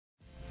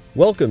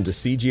Welcome to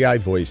CGI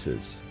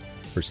Voices,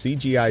 where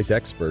CGI's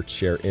experts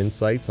share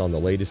insights on the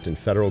latest in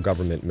federal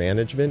government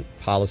management,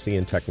 policy,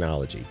 and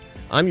technology.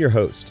 I'm your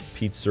host,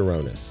 Pete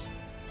Tseronis.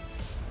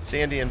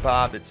 Sandy and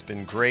Bob, it's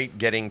been great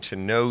getting to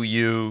know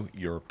you,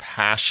 your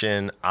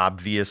passion,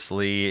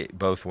 obviously,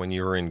 both when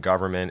you were in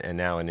government and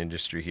now in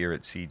industry here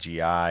at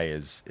CGI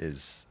is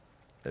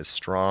as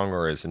strong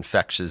or as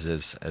infectious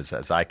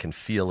as I can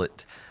feel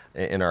it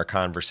in our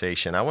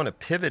conversation. I want to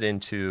pivot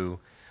into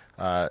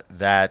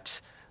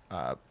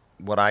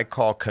what I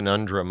call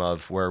conundrum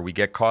of where we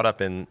get caught up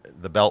in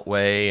the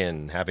Beltway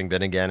and having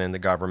been again in the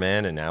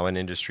government and now in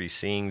industry,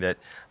 seeing that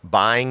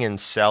buying and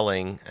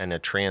selling and a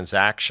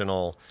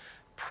transactional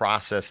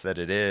process that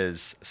it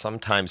is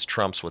sometimes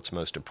trumps what's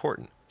most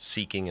important,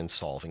 seeking and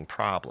solving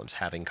problems,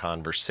 having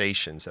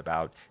conversations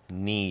about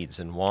needs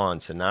and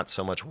wants, and not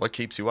so much what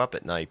keeps you up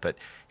at night, but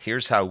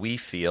here's how we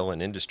feel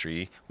in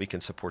industry we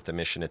can support the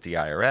mission at the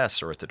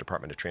IRS or at the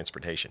Department of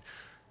Transportation.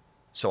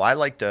 So I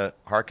like to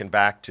harken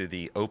back to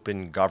the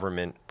open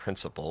government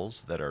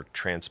principles that are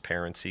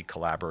transparency,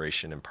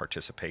 collaboration, and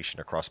participation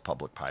across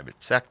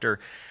public-private sector.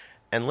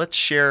 And let's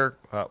share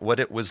what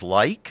it was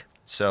like.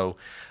 So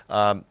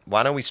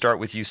why don't we start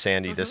with you,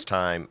 Sandy, this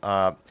time.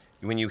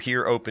 When you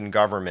hear open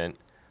government,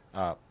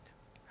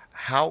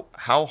 how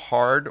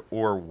hard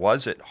or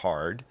was it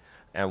hard?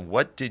 And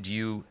what did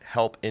you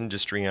help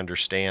industry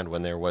understand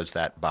when there was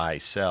that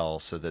buy-sell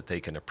so that they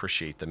can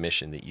appreciate the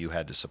mission that you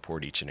had to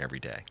support each and every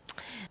day?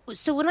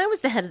 So when I was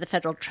the head of the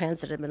Federal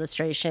Transit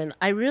Administration,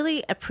 I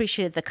really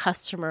appreciated the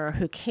customer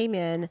who came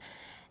in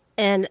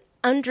and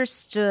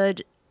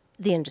understood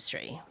the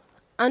industry,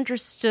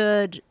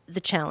 understood the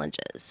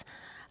challenges,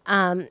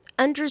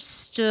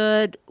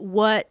 understood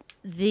what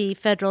the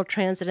Federal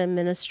Transit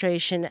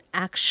Administration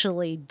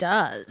actually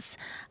does.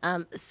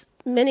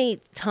 Many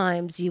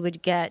times you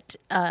would get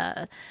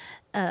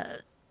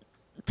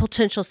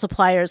potential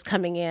suppliers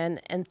coming in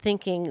and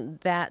thinking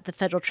that the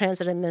Federal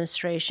Transit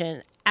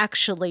Administration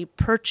actually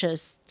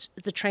purchased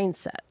the train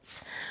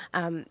sets.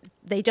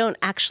 They don't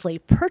actually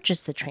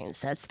purchase the train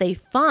sets. They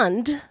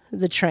fund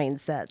the train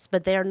sets,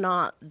 but they're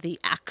not the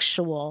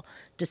actual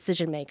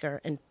decision maker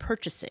in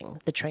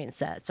purchasing the train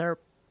sets or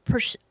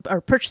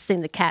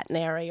purchasing the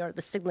catenary or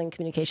the signaling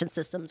communication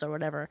systems or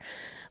whatever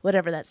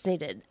that's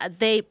needed.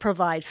 They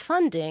provide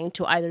funding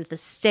to either the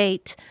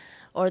state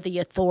or the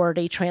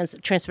authority,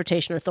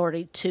 transportation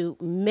authority, to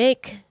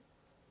make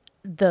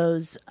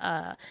those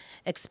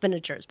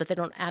expenditures, but they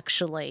don't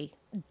actually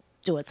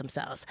do it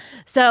themselves.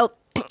 So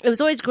it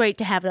was always great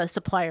to have a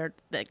supplier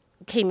that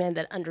came in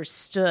that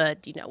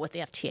understood, what the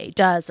FTA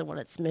does and what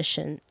its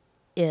mission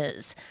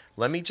is.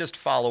 Let me just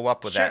follow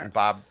up with that. And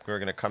Bob, we're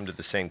going to come to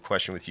the same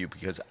question with you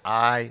because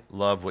I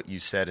love what you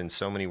said in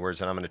so many words,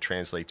 and I'm going to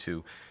translate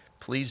to,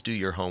 please do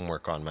your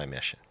homework on my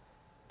mission.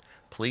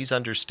 Please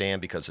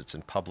understand, because it's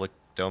in public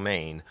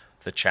domain,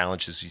 the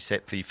challenges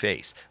we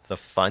face. The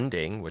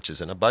funding, which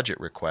is in a budget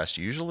request,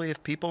 usually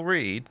if people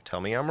read,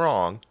 tell me I'm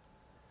wrong,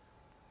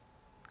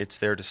 it's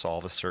there to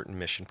solve a certain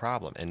mission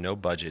problem. And no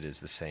budget is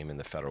the same in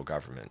the federal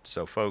government.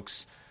 So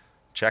folks,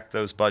 check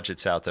those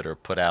budgets out that are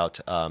put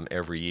out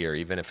every year.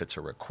 Even if it's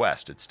a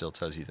request, it still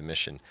tells you the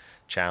mission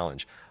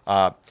challenge.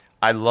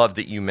 I love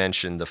that you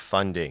mentioned the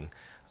funding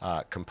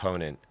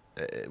component.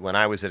 When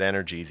I was at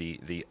Energy,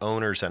 the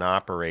owners and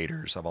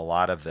operators of a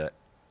lot of the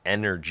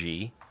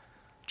energy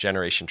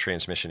generation,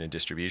 transmission, and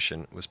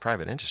distribution was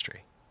private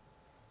industry.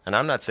 And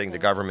I'm not saying the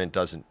government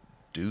doesn't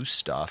do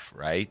stuff,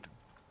 right,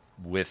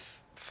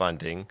 with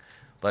funding,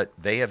 but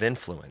they have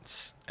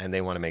influence, and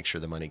they want to make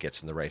sure the money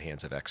gets in the right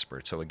hands of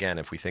experts. So again,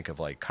 if we think of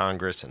like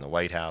Congress and the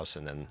White House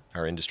and then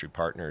our industry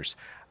partners,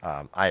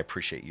 I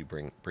appreciate you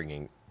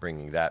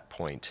bringing that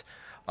point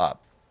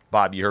up.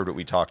 Bob, you heard what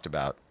we talked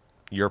about,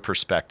 your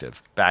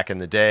perspective back in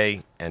the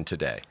day and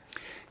today.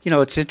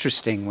 It's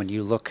interesting when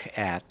you look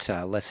at,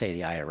 let's say,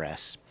 the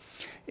IRS.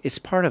 It's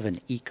part of an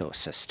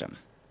ecosystem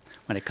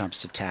when it comes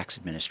to tax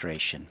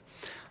administration.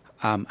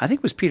 I think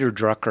it was Peter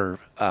Drucker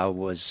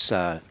was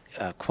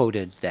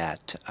quoted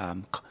that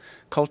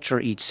culture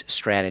eats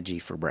strategy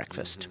for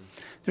breakfast. Mm-hmm.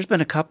 There's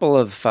been a couple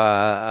of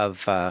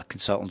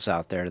consultants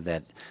out there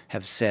that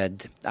have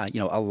said,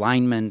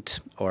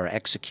 alignment or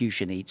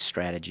execution eats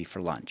strategy for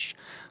lunch.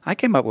 I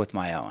came up with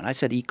my own. I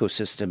said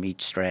ecosystem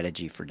eats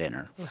strategy for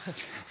dinner.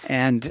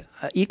 And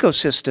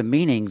ecosystem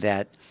meaning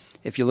that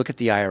if you look at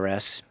the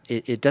IRS,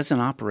 it doesn't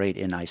operate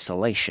in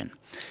isolation.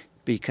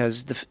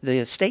 Because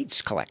the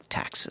states collect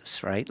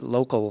taxes, right?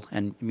 Local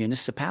and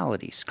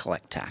municipalities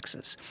collect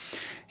taxes.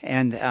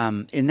 And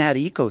in that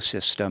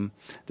ecosystem,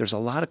 there's a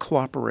lot of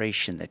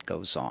cooperation that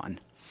goes on.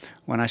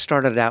 When I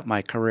started out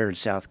my career in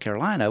South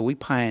Carolina, we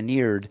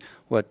pioneered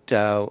what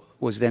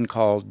was then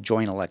called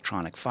joint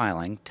electronic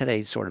filing,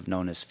 today sort of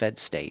known as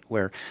FedState,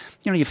 where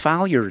you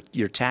file your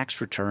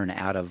tax return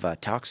out of a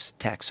tax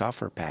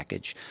software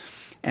package,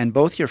 and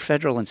both your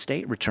federal and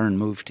state return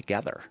move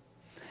together.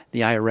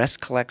 The IRS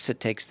collects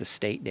it, takes the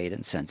state data,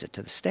 and sends it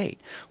to the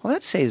state. Well,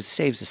 that saves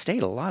the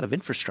state a lot of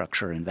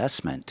infrastructure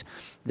investment.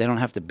 They don't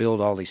have to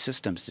build all these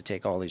systems to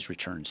take all these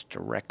returns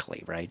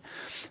directly, right?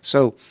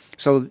 So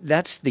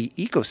that's the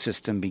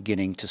ecosystem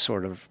beginning to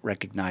sort of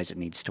recognize it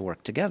needs to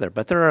work together.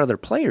 But there are other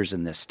players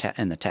in this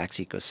in the tax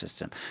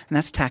ecosystem, and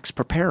that's tax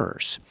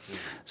preparers.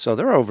 So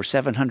there are over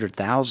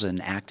 700,000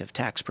 active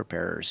tax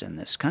preparers in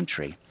this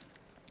country.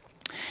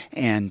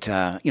 And,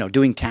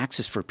 doing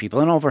taxes for people.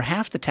 And over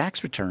half the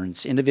tax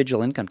returns,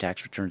 individual income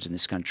tax returns in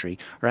this country,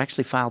 are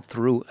actually filed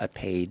through a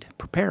paid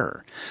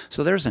preparer.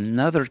 So there's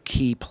another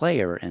key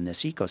player in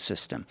this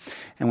ecosystem.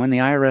 And when the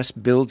IRS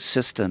builds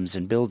systems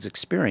and builds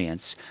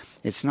experience,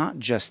 it's not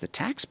just the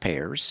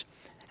taxpayers,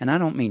 and I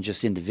don't mean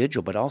just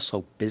individual, but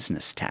also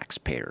business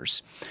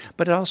taxpayers.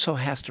 But it also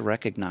has to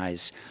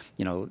recognize,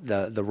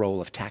 the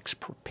role of tax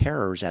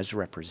preparers as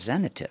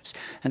representatives.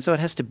 And so it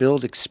has to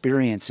build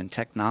experience and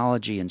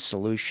technology and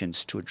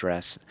solutions to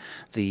address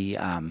the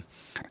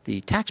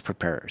tax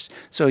preparers.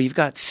 So you've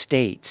got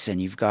states,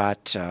 and you've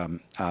got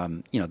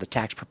the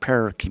tax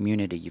preparer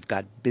community. You've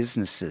got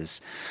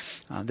businesses.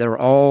 They're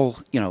all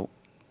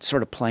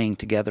sort of playing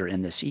together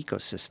in this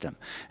ecosystem.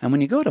 And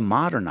when you go to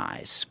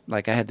modernize,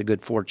 like I had the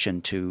good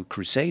fortune to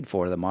crusade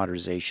for the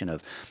modernization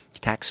of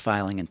tax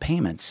filing and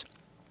payments,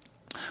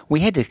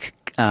 we had to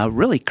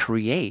really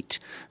create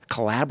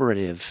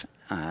collaborative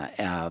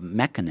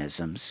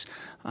mechanisms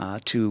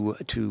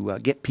to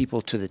get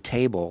people to the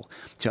table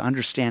to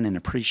understand and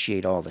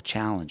appreciate all the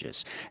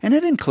challenges. And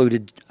it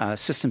included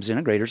systems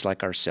integrators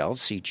like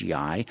ourselves,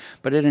 CGI,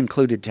 but it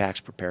included tax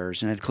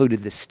preparers, and it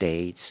included the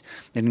states.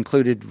 It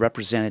included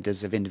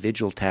representatives of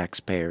individual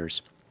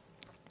taxpayers.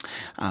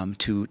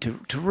 To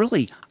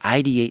really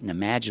ideate and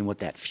imagine what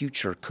that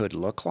future could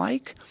look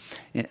like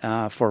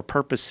for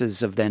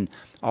purposes of then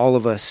all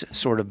of us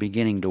sort of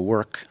beginning to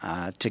work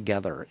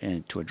together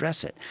to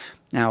address it.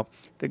 Now,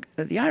 the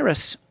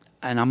IRS,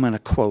 and I'm going to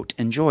quote,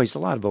 enjoys a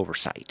lot of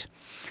oversight,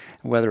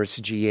 whether it's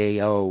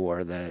GAO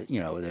or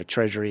the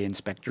Treasury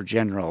Inspector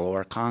General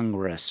or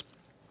Congress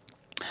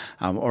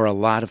or a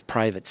lot of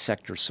private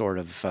sector sort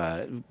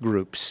of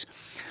groups.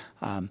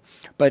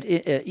 But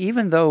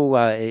even though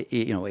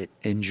it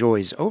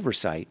enjoys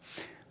oversight,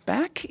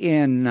 back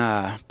in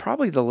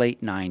probably the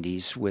late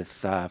 90s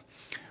with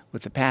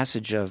the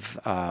passage of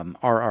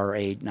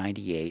RRA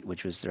 98,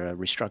 which was the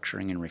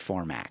Restructuring and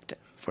Reform Act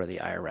for the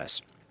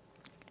IRS,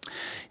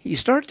 you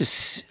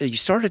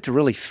started to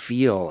really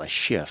feel a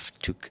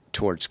shift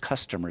towards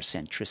customer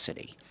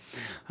centricity.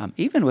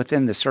 Even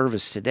within the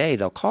service today,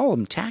 they'll call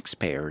them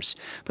taxpayers,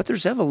 but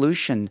there's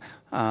evolution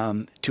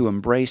to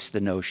embrace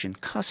the notion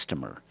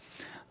customer.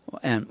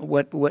 And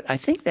what I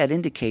think that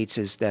indicates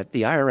is that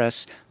the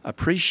IRS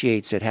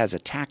appreciates it has a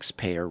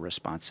taxpayer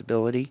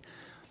responsibility,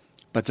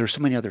 but there's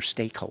so many other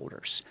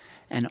stakeholders.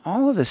 And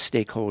all of the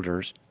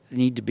stakeholders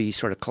need to be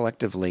sort of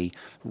collectively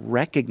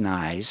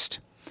recognized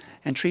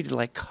and treated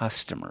like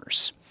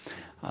customers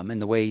in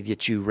the way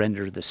that you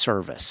render the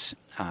service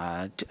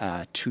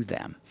to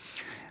them.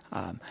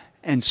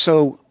 And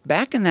so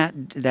back in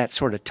that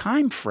sort of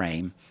time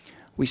frame,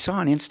 we saw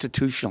an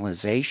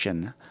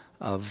institutionalization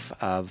of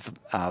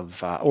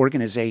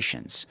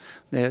organizations.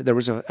 There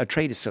was a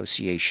trade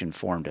association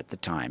formed at the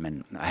time,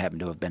 and I happen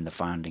to have been the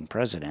founding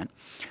president,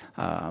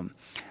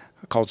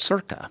 called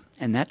CIRCA.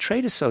 And that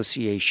trade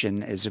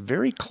association is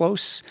very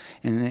close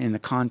in the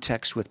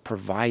context with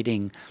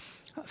providing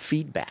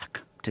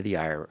feedback to the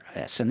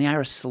IRS, and the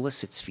IRS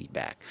solicits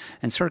feedback.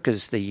 And CIRCA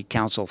is the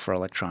Council for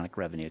Electronic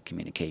Revenue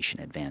Communication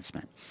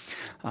Advancement.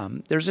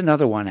 There's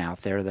another one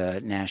out there,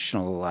 the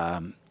National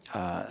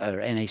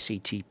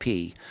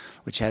NACTP,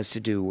 which has to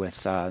do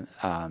with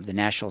the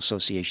National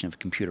Association of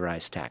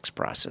Computerized Tax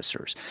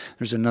Processors.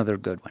 There's another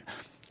good one.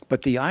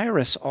 But the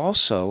IRS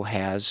also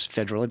has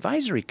federal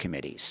advisory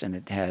committees, and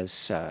it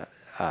has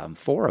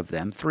 4 of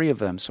them, 3 of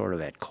them sort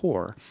of at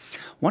core.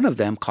 One of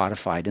them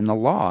codified in the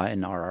law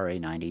in RRA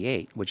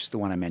 98, which is the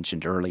one I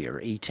mentioned earlier,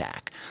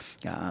 ETAC.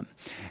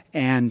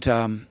 And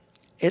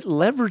it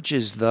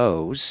leverages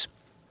those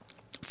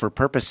for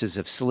purposes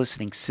of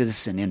soliciting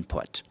citizen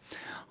input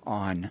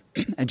on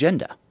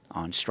agenda,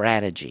 on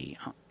strategy.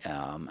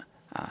 The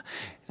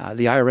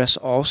IRS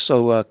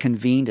also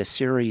convened a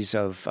series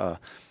of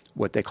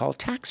what they call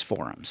tax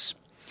forums.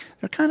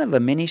 They're kind of a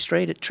mini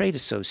trade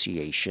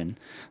association,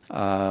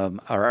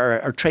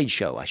 or trade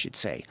show, I should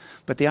say.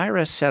 But the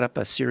IRS set up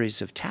a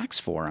series of tax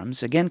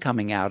forums, again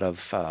coming out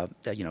of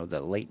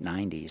the late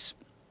 90s,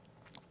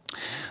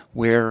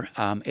 where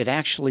it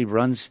actually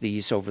runs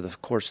these over the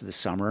course of the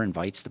summer,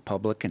 invites the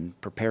public and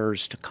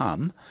preparers to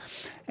come,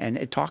 and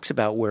it talks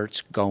about where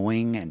it's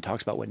going and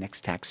talks about what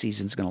next tax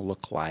season is going to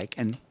look like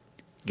and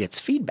gets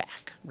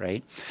feedback,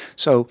 right?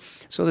 So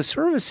the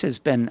service has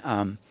been,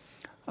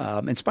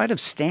 in spite of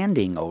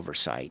standing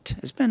oversight,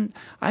 has been,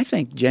 I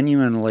think,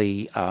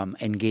 genuinely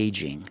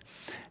engaging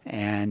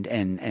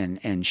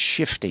and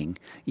shifting,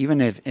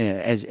 even if,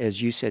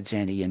 as you said,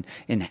 Sandy,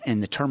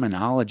 in the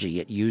terminology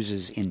it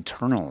uses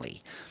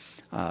internally.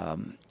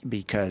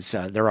 because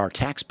there are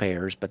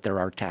taxpayers, but there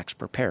are tax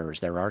preparers.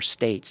 There are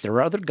states. There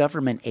are other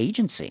government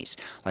agencies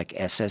like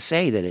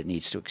SSA that it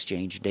needs to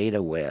exchange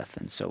data with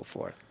and so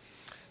forth.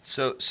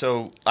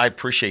 So I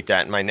appreciate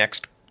that. And my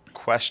next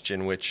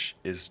question, which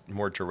is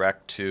more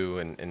direct to,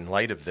 in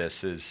light of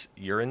this, is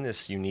you're in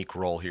this unique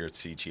role here at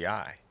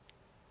CGI.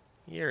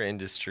 Your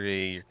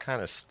industry, you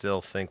kind of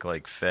still think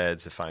like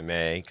feds, if I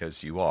may,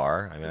 because you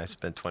are. I mean, I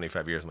spent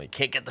 25 years, I'm like,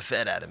 can't get the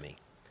Fed out of me.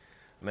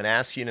 I'm going to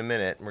ask you in a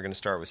minute, and we're going to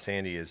start with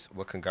Sandy, is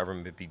what can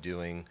government be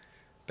doing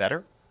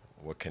better?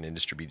 What can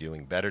industry be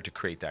doing better to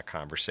create that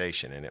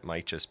conversation? And it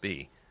might just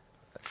be,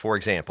 for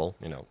example,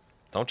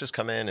 don't just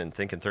come in and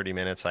think in 30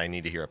 minutes I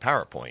need to hear a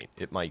PowerPoint.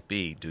 It might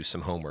be do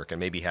some homework and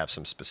maybe have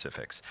some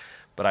specifics.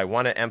 But I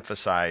want to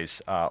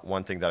emphasize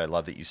one thing that I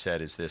love that you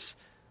said is this.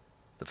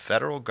 The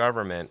federal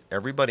government,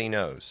 everybody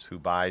knows who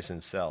buys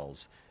and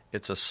sells,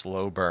 it's a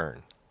slow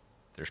burn.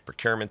 There's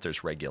procurement,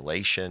 there's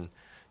regulation.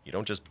 You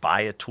don't just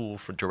buy a tool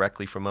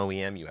directly from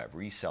OEM. You have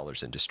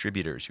resellers and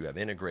distributors. You have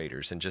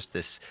integrators and just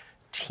this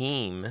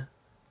teaming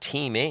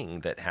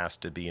that has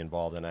to be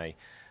involved. And I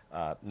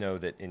know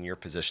that in your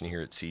position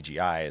here at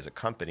CGI as a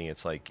company,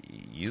 it's like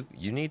you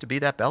need to be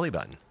that belly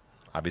button.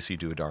 Obviously, you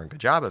do a darn good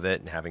job of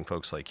it, and having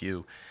folks like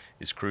you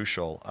is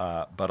crucial,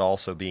 but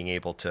also being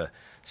able to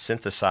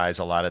synthesize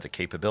a lot of the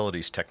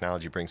capabilities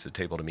technology brings to the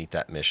table to meet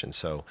that mission.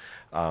 So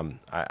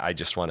I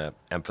just want to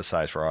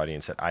emphasize for our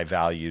audience that I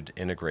valued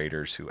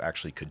integrators who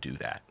actually could do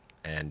that.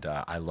 And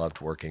I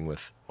loved working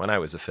with, when I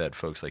was a Fed,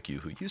 folks like you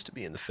who used to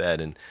be in the Fed.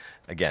 And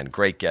again,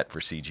 great get for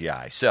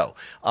CGI. So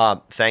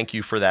thank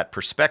you for that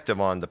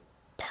perspective on the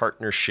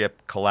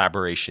partnership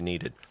collaboration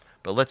needed.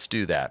 But let's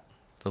do that.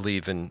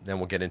 And then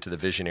we'll get into the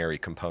visionary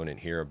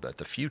component here about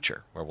the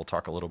future, where we'll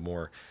talk a little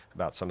more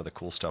about some of the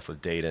cool stuff with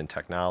data and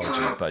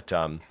technology. But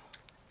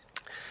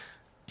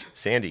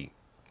Sandy,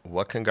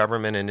 what can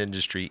government and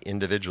industry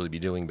individually be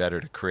doing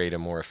better to create a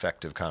more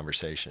effective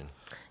conversation?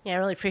 Yeah, I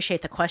really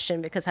appreciate the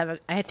question because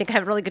I think I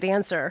have a really good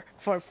answer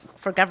for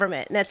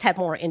government, and that's have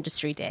more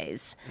industry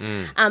days.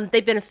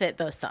 They benefit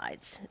both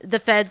sides. The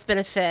feds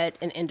benefit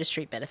and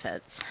industry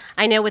benefits.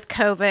 I know with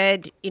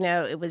COVID,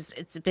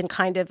 it's been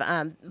kind of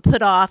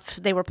put off.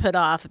 They were put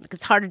off.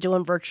 It's hard to do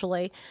them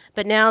virtually.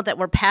 But now that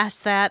we're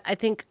past that,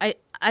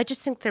 I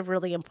just think they're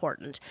really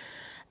important.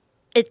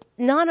 It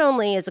not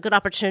only is a good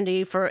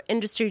opportunity for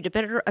industry to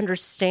better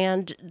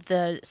understand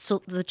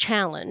the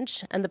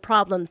challenge and the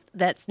problem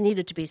that's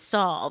needed to be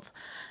solved,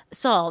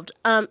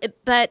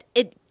 but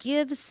it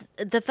gives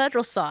the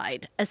federal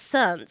side a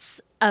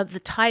sense of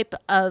the type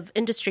of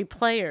industry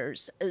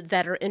players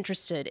that are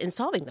interested in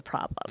solving the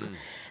problem.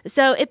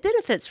 So it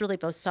benefits really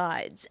both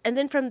sides. And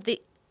then from the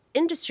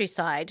industry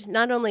side,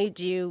 not only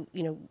do you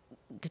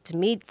get to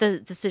meet the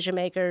decision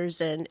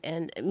makers and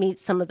meet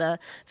some of the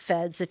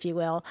feds, if you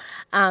will,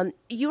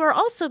 you are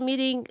also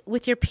meeting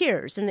with your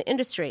peers in the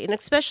industry, and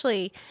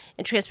especially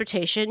in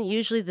transportation.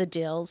 Usually the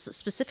deals,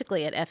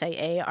 specifically at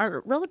FAA,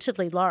 are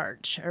relatively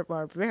large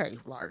or very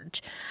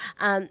large.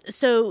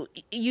 So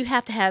you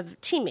have to have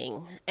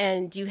teaming,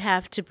 and you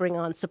have to bring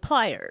on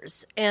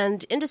suppliers.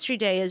 And Industry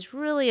Day is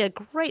really a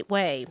great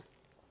way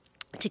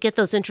to get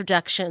those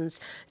introductions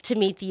to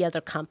meet the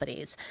other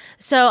companies.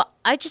 So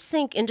I just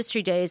think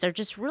industry days are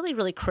just really,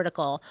 really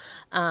critical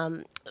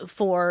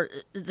for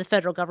the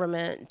federal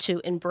government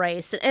to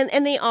embrace.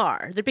 And they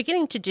are. They're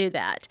beginning to do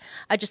that.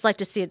 I'd just like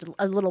to see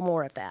a little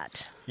more of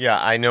that. Yeah,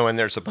 I know. And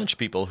there's a bunch of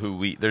people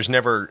there's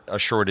never a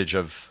shortage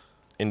of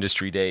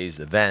industry days,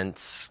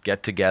 events,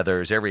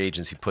 get-togethers. Every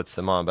agency puts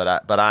them on.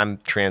 But I'm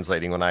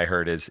translating what I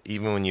heard is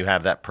even when you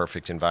have that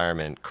perfect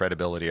environment,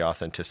 credibility,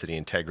 authenticity,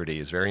 integrity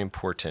is very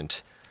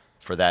important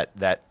for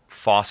that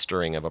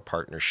fostering of a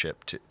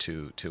partnership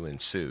to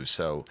ensue.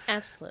 So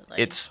absolutely,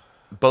 it's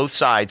both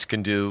sides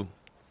can do,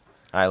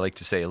 I like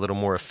to say, a little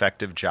more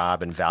effective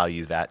job and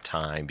value that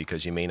time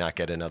because you may not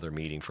get another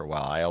meeting for a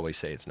while. I always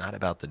say it's not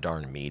about the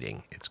darn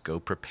meeting. It's go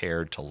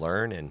prepared to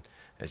learn and,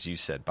 as you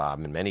said,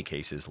 Bob, in many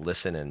cases,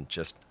 listen and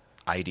just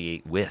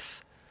ideate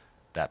with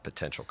that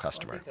potential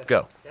customer.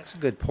 Go. That's a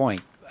good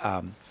point.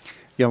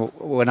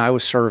 When I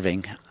was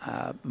serving,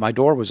 my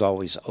door was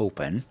always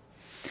open.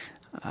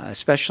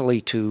 Especially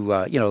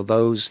to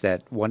those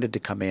that wanted to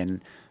come in,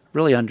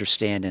 really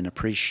understand and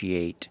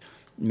appreciate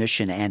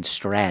mission and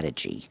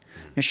strategy.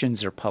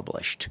 Missions are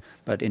published,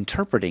 but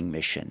interpreting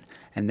mission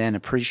and then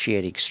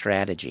appreciating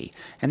strategy,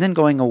 and then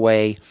going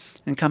away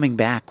and coming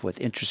back with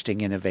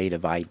interesting,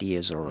 innovative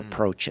ideas or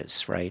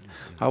approaches. Right?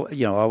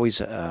 I always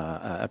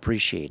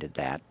appreciated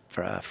that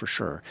for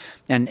sure.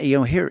 And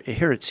here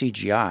at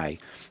CGI,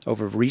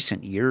 over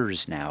recent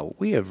years now,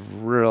 we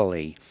have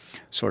really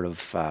sort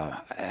of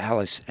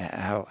how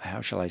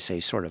shall I say,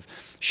 sort of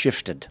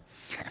shifted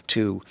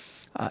to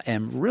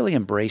and really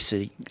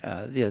embracing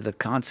the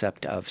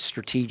concept of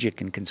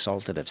strategic and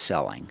consultative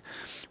selling,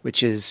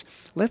 which is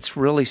let's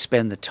really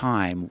spend the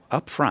time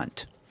up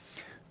front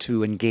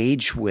to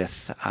engage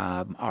with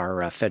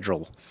our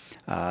federal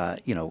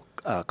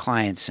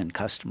clients and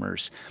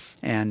customers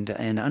and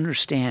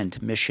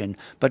understand mission,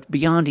 but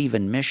beyond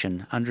even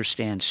mission,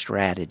 understand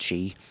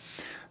strategy,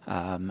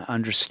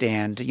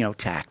 understand,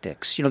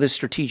 tactics. The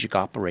strategic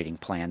operating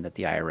plan that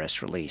the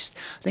IRS released.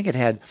 I think it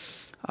had,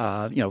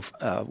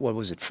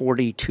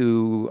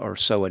 42 or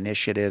so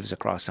initiatives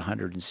across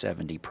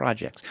 170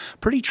 projects.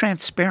 Pretty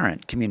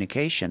transparent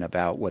communication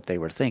about what they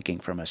were thinking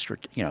from a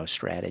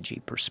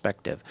strategy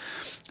perspective,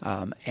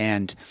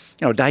 and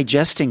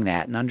digesting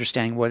that and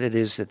understanding what it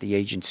is that the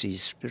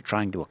agencies are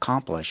trying to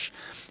accomplish,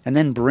 and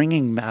then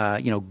bringing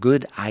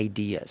good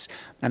ideas.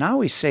 And I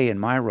always say in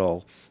my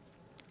role,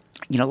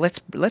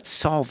 let's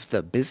solve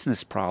the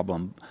business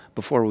problem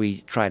before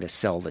we try to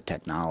sell the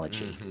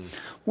technology. Mm-hmm.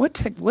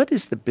 What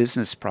is the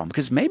business problem?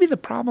 Because maybe the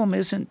problem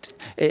isn't.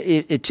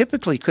 It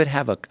typically could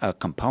have a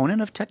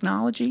component of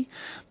technology,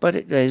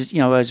 but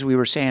as we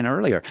were saying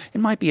earlier, it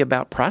might be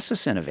about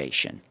process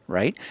innovation,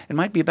 right? It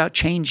might be about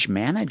change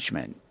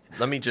management.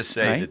 Let me just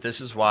say that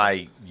this is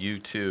why you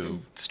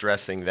two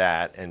stressing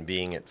that and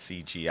being at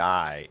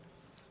CGI,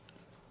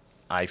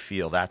 I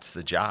feel that's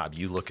the job.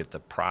 You look at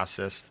the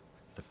process,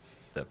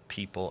 the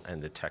people,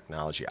 and the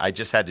technology. I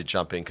just had to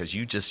jump in because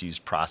you just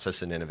used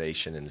process and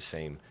innovation in the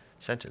same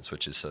sentence,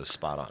 which is so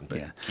spot on.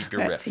 But keep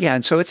your riff.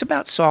 And so it's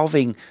about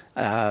solving,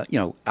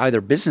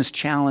 either business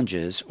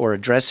challenges or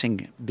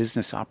addressing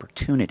business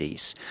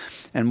opportunities.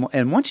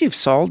 And once you've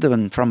solved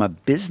them from a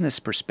business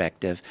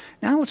perspective,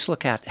 now let's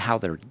look at how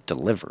they're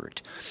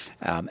delivered.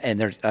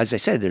 And there, as I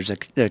said,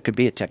 there could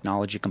be a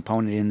technology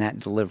component in that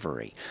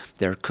delivery.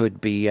 There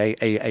could be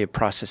a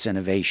process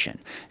innovation.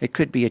 It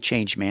could be a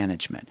change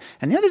management.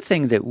 And the other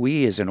thing that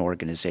we as an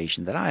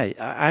organization that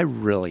I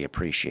really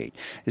appreciate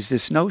is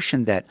this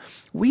notion that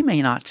we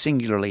may not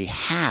singularly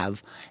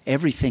have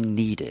everything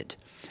needed.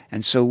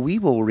 And so we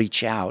will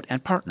reach out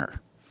and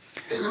partner.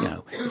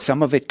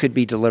 Some of it could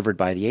be delivered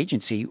by the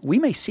agency. We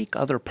may seek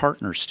other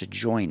partners to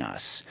join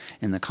us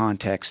in the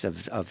context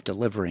of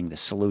delivering the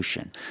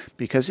solution,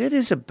 because it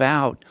is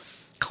about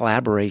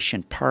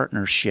collaboration,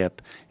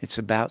 partnership. It's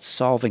about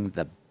solving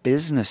the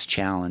business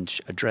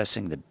challenge,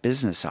 addressing the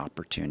business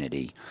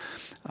opportunity.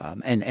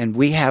 And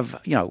we have,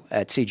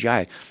 at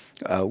CGI,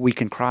 we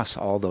can cross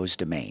all those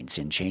domains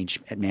in change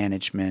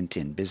management,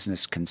 in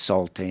business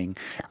consulting,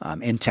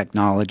 in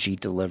technology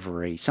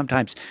delivery.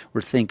 Sometimes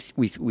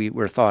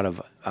we're thought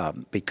of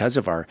because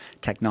of our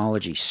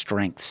technology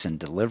strengths and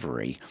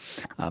delivery,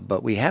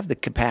 but we have the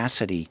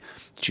capacity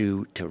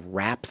to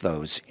wrap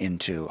those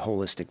into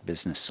holistic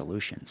business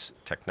solutions.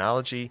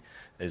 Technology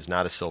is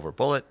not a silver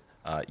bullet.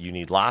 You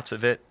need lots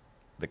of it.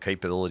 The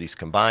capabilities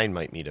combined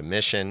might meet a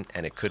mission,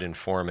 and it could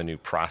inform a new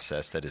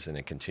process that is in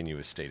a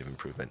continuous state of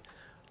improvement.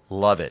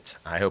 Love it.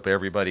 I hope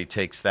everybody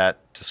takes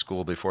that to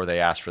school before they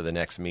ask for the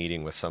next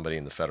meeting with somebody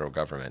in the federal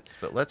government.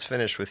 But let's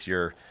finish with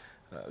your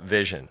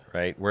vision,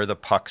 right? Where the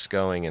puck's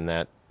going in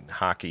that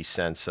hockey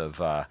sense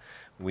of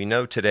we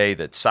know today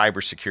that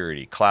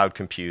cybersecurity, cloud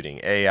computing,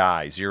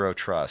 AI, zero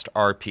trust,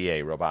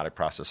 RPA, robotic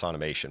process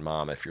automation,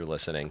 Mom, if you're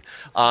listening,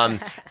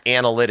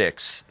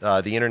 analytics,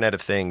 the Internet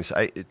of Things,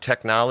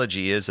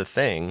 technology is a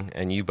thing,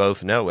 and you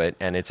both know it,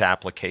 and its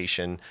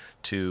application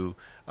to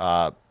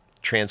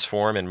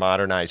transform and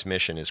modernize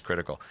mission is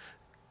critical.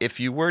 If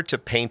you were to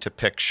paint a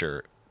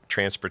picture,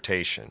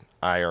 transportation,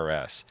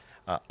 IRS,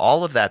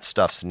 all of that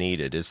stuff's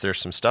needed. Is there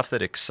some stuff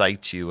that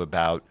excites you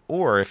about,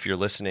 or if you're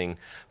listening,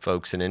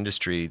 folks in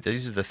industry,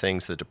 these are the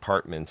things, the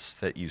departments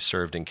that you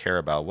served and care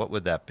about, what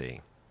would that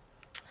be?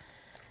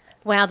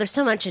 Wow, there's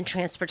so much in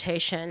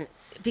transportation,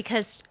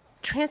 because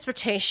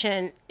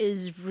transportation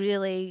is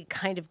really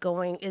kind of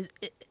going,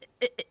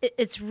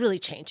 it's really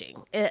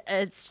changing.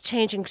 It's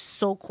changing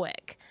so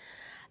quick.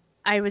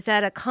 I was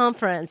at a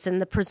conference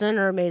and the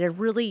presenter made a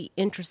really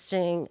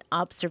interesting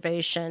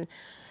observation.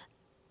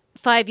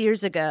 5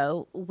 years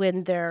ago,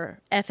 when their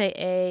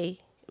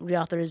FAA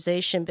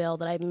reauthorization bill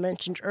that I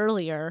mentioned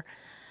earlier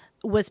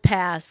was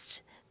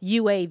passed,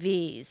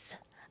 UAVs,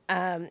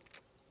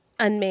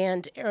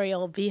 unmanned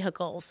aerial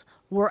vehicles,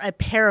 were a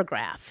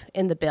paragraph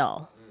in the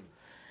bill.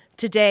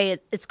 Today,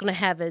 it's going to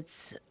have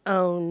its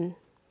own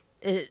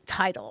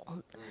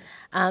title.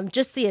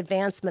 Just the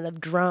advancement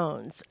of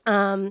drones,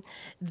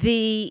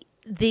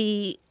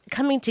 the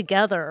coming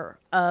together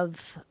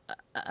of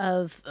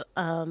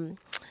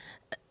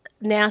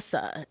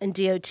NASA and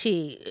DOT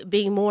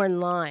being more in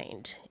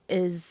line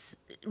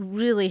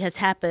really has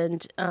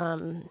happened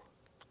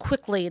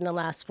quickly in the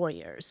last 4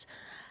 years.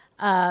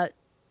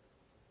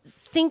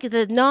 Think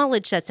the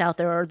knowledge that's out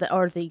there,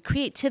 or the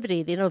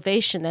creativity, the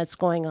innovation that's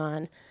going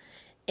on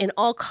in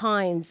all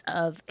kinds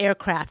of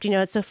aircraft.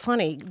 It's so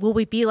funny. Will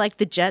we be like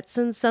the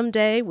Jetsons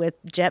someday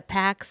with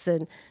jetpacks?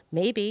 And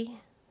maybe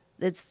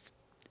it's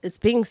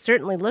being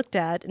certainly looked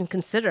at and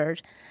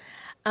considered.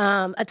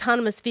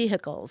 Autonomous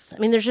vehicles. I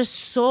mean, there's just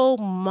so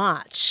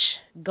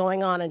much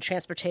going on in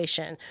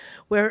transportation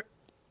where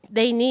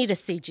they need a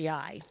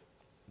CGI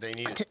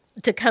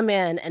to come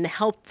in and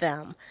help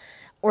them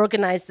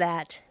organize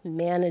that,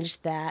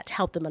 manage that,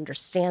 help them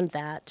understand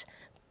that,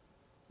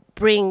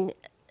 bring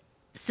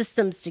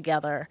systems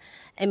together.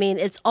 I mean,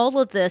 it's all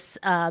of this,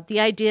 the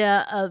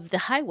idea of the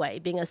highway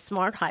being a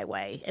smart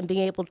highway and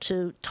being able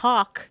to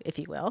talk, if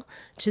you will,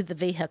 to the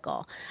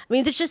vehicle. I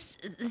mean,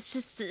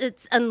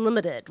 it's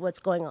unlimited what's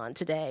going on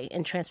today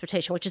in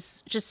transportation, which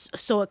is just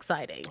so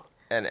exciting.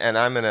 And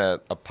I'm going to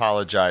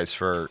apologize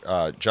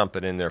for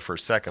jumping in there for a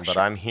second, but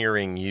I'm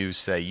hearing you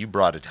say you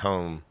brought it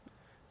home,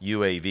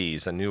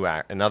 UAVs,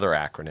 another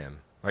acronym,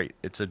 right?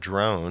 It's a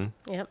drone.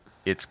 Yep.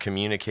 It's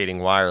communicating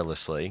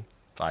wirelessly,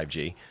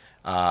 5G.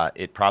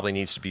 It probably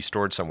needs to be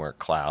stored somewhere,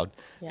 cloud.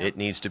 Yeah. It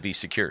needs to be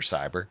secure,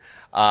 cyber.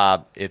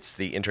 It's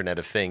the Internet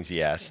of Things,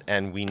 yes.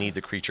 And we need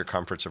the creature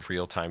comforts of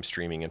real-time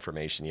streaming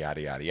information,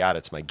 yada, yada, yada.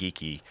 It's my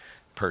geeky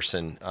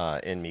person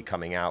in me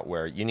coming out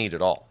where you need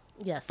it all.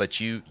 Yes. But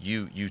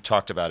you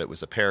talked about it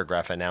was a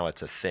paragraph, and now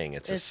it's a thing.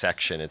 It's a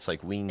section. It's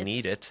like we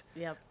need it.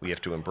 Yep. We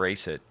have to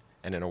embrace it.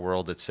 And in a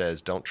world that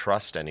says don't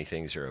trust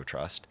anything, zero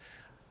trust,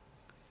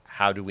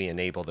 how do we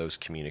enable those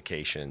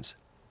communications?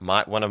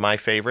 One of my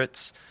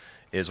favorites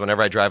is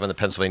whenever I drive on the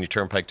Pennsylvania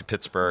Turnpike to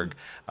Pittsburgh,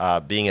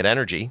 being at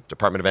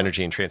Department of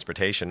Energy and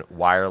Transportation,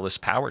 wireless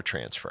power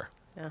transfer.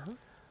 Uh-huh.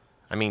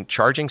 I mean,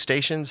 charging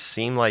stations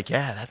seem like,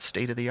 that's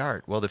state of the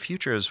art. Well, the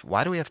future is,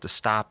 why do we have to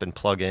stop and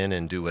plug in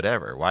and do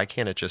whatever? Why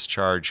can't it just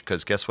charge?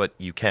 Because guess what?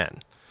 You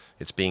can.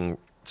 It's being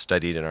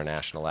studied in our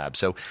national lab.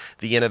 So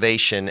the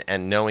innovation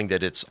and knowing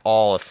that it's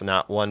all, if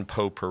not one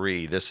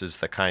potpourri, this is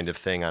the kind of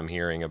thing I'm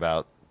hearing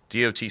about.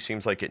 DOT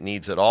seems like it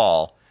needs it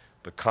all,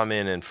 but come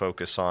in and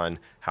focus on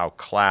how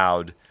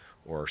cloud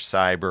or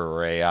cyber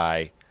or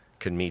AI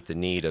can meet the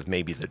need of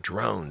maybe the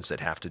drones that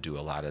have to do a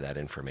lot of that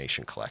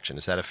information collection.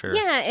 Is that a fair?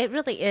 Yeah, it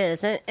really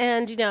is.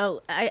 And you know,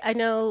 I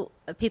know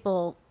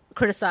people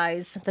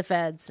criticize the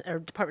feds or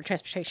Department of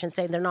Transportation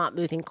saying they're not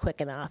moving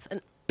quick enough.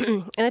 And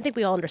and I think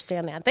we all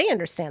understand that. They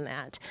understand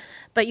that.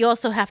 But you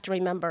also have to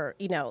remember,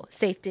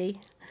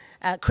 safety,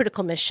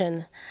 critical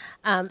mission.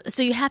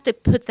 So you have to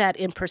put that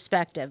in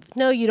perspective.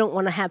 No, you don't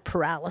want to have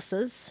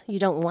paralysis. You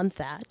don't want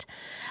that.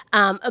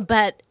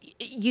 But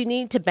you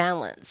need to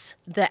balance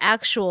the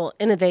actual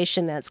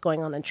innovation that's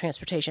going on in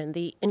transportation,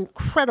 the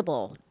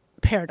incredible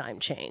paradigm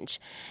change,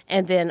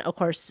 and then, of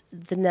course,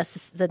 the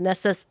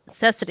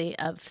necessity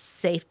of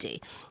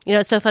safety.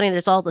 It's so funny.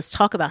 There's all this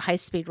talk about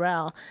high-speed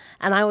rail,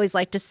 and I always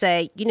like to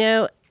say,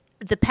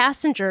 the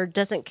passenger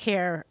doesn't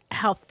care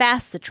how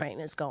fast the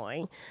train is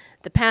going.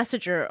 The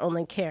passenger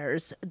only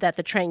cares that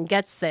the train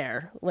gets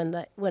there when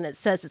it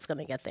says it's going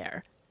to get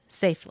there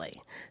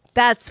safely.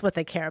 That's what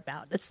they care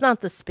about. It's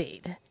not the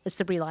speed; it's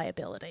the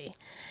reliability,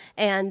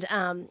 and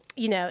and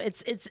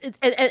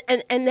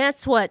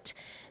that's what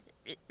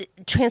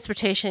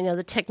transportation.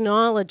 The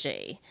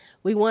technology.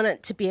 We want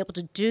it to be able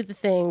to do the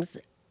things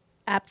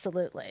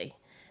absolutely,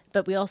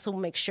 but we also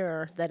make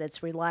sure that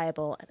it's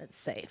reliable and it's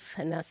safe,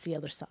 and that's the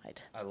other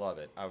side. I love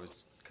it. I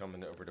was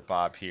coming over to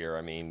Bob here.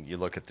 I mean, you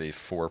look at the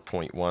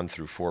 4.1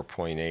 through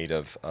 4.8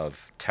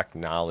 of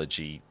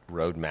technology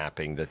road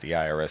mapping that the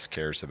IRS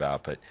cares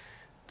about, but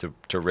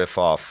to riff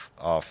off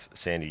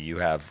Sandy, you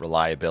have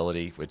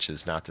reliability, which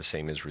is not the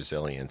same as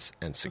resilience,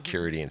 and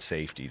security and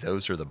safety.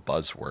 Those are the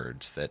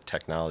buzzwords that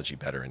technology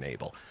better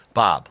enable.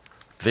 Bob,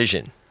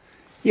 vision.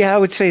 Yeah, I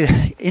would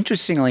say,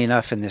 interestingly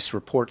enough, in this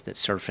report that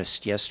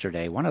surfaced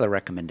yesterday, one of the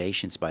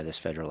recommendations by this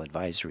Federal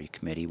Advisory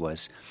Committee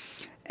was,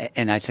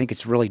 and I think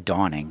it's really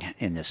dawning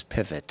in this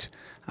pivot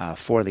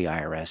for the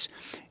IRS,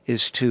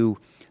 is to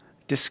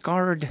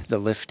discard the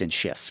lift and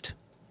shift.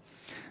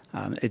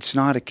 It's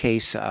not a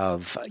case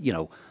of,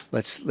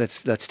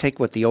 let's take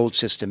what the old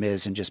system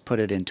is and just put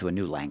it into a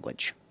new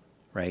language,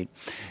 right?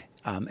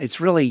 It's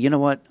really,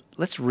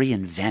 let's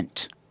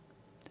reinvent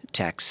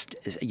text,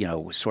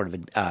 sort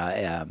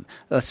of,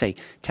 let's say,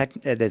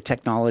 the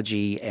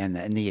technology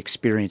and the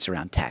experience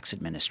around tax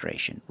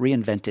administration.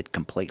 Reinvent it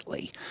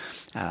completely,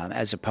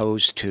 as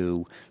opposed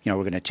to, we're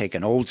going to take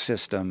an old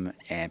system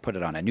and put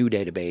it on a new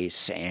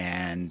database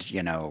and,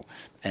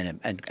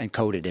 and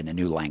code it in a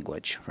new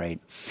language,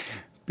 right?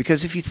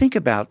 Because if you think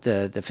about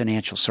the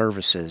financial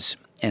services,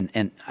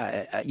 and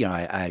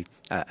I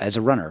as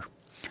a runner,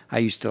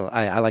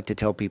 I like to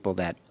tell people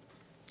that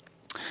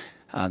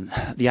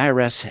the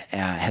IRS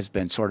has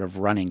been sort of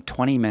running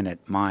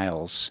 20-minute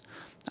miles,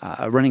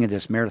 running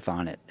this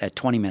marathon at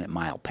 20-minute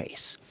mile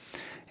pace,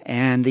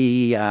 and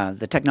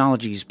the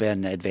technology's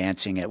been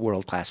advancing at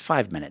world-class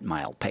 5-minute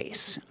mile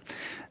pace,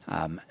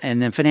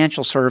 and then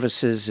financial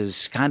services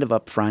is kind of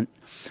up front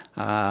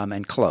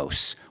and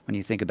close when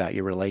you think about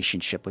your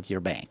relationship with your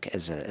bank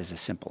as a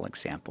simple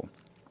example.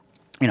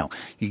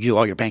 You do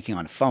all your banking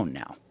on a phone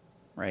now,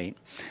 right?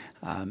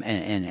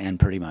 And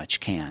pretty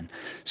much can.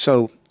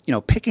 So,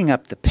 picking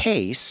up the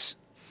pace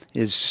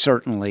is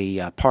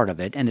certainly part of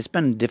it, and it's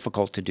been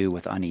difficult to do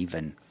with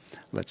uneven,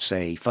 let's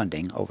say,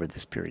 funding over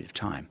this period of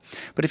time.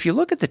 But if you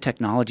look at the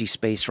technology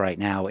space right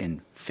now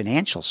in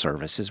financial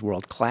services,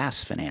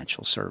 world-class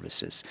financial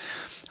services,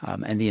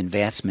 and the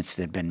advancements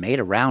that have been made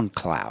around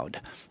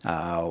cloud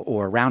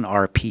or around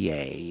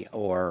RPA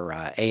or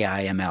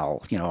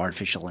AI/ML,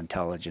 artificial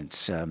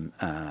intelligence,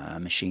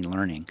 machine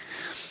learning,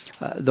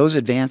 those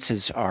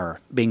advances are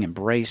being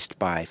embraced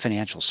by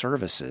financial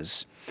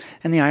services,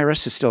 and the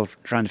IRS is still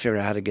trying to figure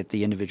out how to get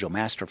the individual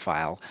master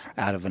file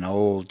out of an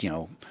old,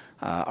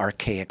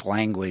 archaic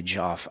language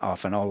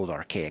off an old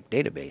archaic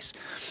database.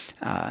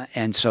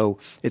 And so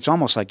it's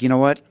almost like, you know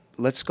what,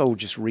 let's go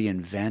just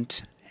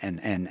reinvent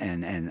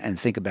and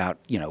think about,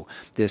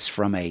 this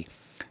from a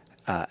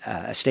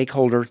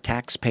stakeholder,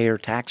 taxpayer,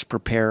 tax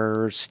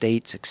preparer,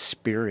 state's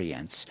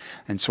experience,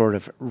 and sort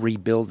of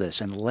rebuild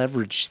this and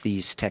leverage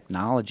these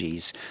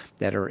technologies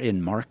that are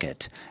in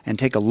market and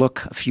take a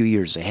look a few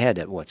years ahead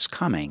at what's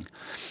coming.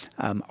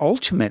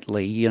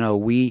 Ultimately,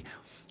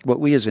 what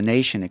we as a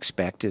nation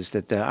expect is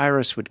that the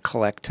IRS would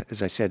collect,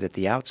 as I said at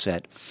the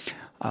outset,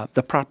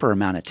 the proper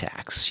amount of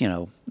tax,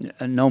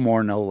 no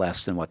more, no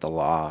less than what the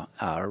law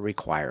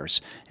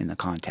requires in the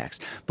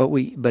context.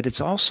 But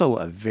it's also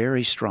a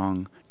very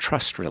strong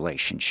trust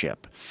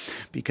relationship,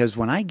 because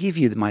when I give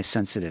you my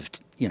sensitive,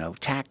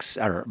 tax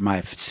or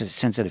my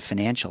sensitive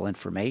financial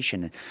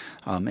information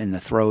in the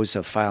throes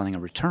of filing a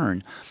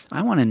return,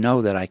 I want to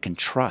know that I can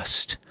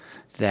trust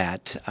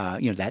that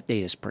that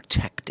data is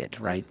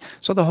protected, right?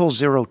 So the whole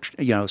zero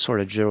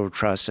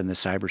trust in the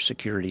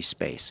cybersecurity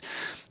space.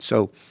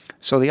 So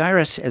the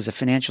IRS as a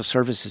financial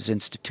services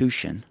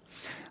institution,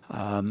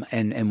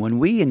 and when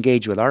we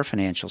engage with our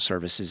financial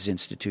services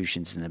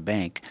institutions in the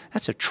bank,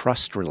 that's a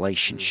trust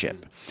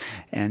relationship.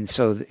 And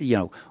so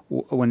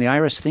when the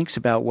IRS thinks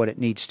about what it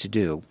needs to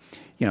do,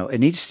 you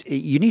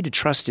need to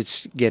trust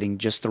it's getting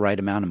just the right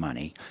amount of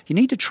money. You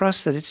need to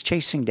trust that it's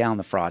chasing down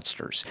the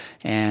fraudsters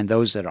and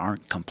those that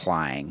aren't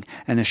complying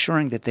and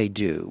assuring that they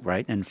do,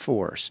 right, and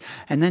enforce.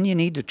 And then you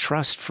need to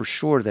trust for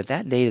sure that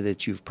that data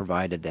that you've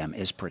provided them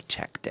is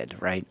protected,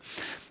 right?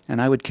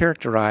 And I would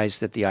characterize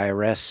that the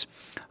IRS,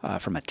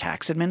 from a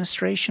tax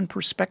administration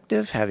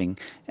perspective, having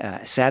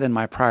sat in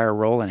my prior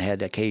role and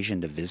had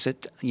occasion to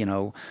visit,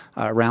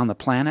 around the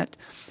planet,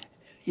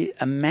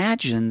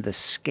 imagine the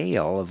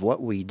scale of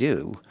what we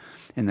do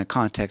in the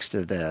context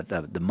of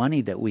the money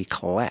that we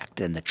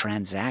collect and the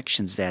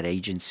transactions that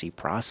agency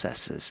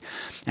processes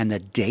and the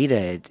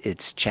data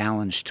it's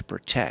challenged to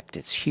protect.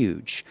 It's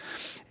huge.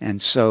 And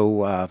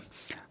so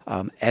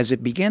as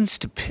it begins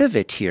to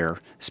pivot here,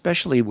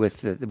 especially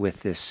with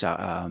this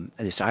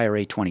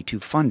IRA 22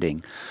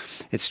 funding,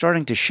 it's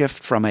starting to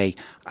shift from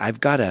I've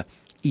got to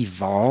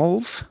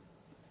evolve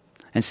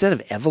instead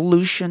of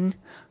evolution.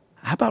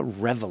 How about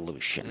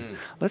revolution?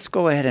 Let's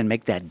go ahead and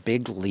make that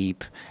big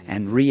leap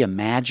and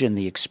reimagine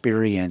the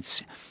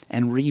experience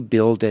and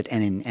rebuild it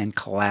and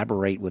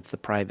collaborate with the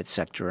private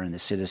sector and the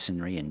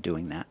citizenry in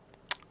doing that.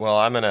 Well,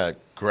 I'm going to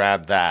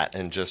grab that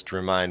and just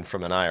remind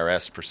from an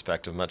IRS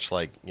perspective, much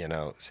like,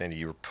 Sandy,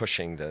 you were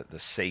pushing the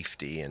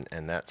safety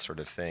and that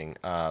sort of thing.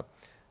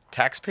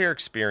 Taxpayer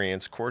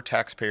experience, core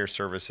taxpayer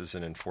services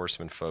and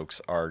enforcement folks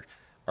are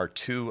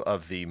two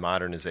of the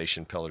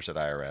modernization pillars at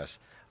IRS.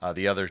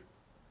 The other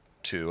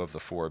two of the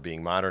four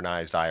being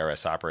modernized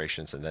IRS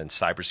operations and then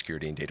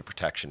cybersecurity and data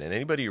protection. And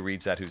anybody who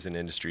reads that who's in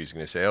industry is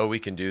going to say, oh, we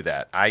can do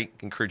that. I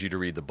encourage you to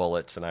read the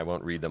bullets, and I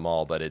won't read them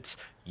all, but it's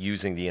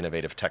using the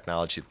innovative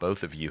technology that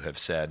both of you have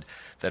said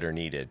that are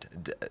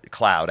needed.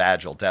 Cloud,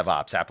 agile,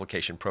 DevOps,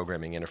 application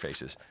programming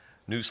interfaces.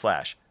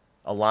 Newsflash,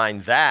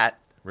 align that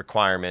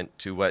requirement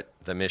to what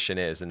the mission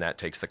is, and that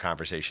takes the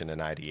conversation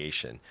and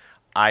ideation.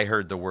 I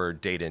heard the word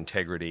data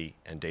integrity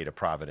and data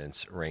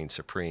provenance reign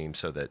supreme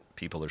so that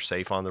people are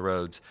safe on the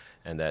roads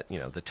and that,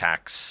 the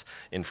tax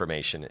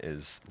information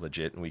is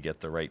legit and we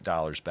get the right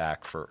dollars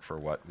back for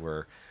what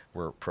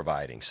we're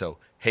providing. So,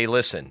 hey,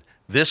 listen,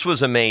 this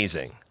was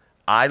amazing.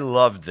 I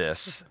loved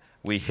this.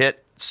 We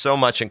hit so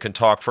much and can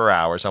talk for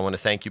hours. I want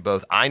to thank you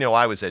both. I know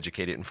I was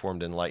educated,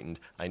 informed, enlightened.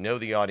 I know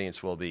the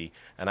audience will be,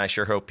 and I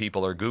sure hope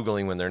people are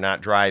Googling when they're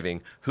not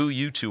driving who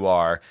you two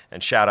are,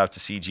 and shout out to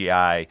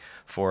CGI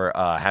for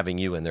having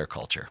you in their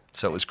culture.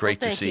 So it was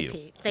great to see you.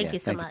 Pete. Thank you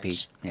so much.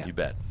 Pete. Yeah. You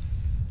bet.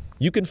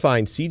 You can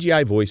find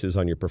CGI Voices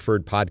on your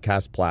preferred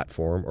podcast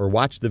platform or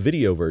watch the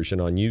video version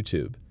on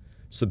YouTube.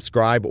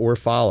 Subscribe or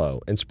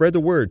follow and spread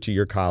the word to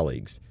your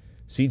colleagues.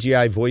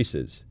 CGI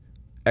Voices,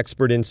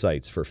 expert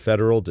insights for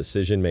federal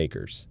decision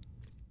makers.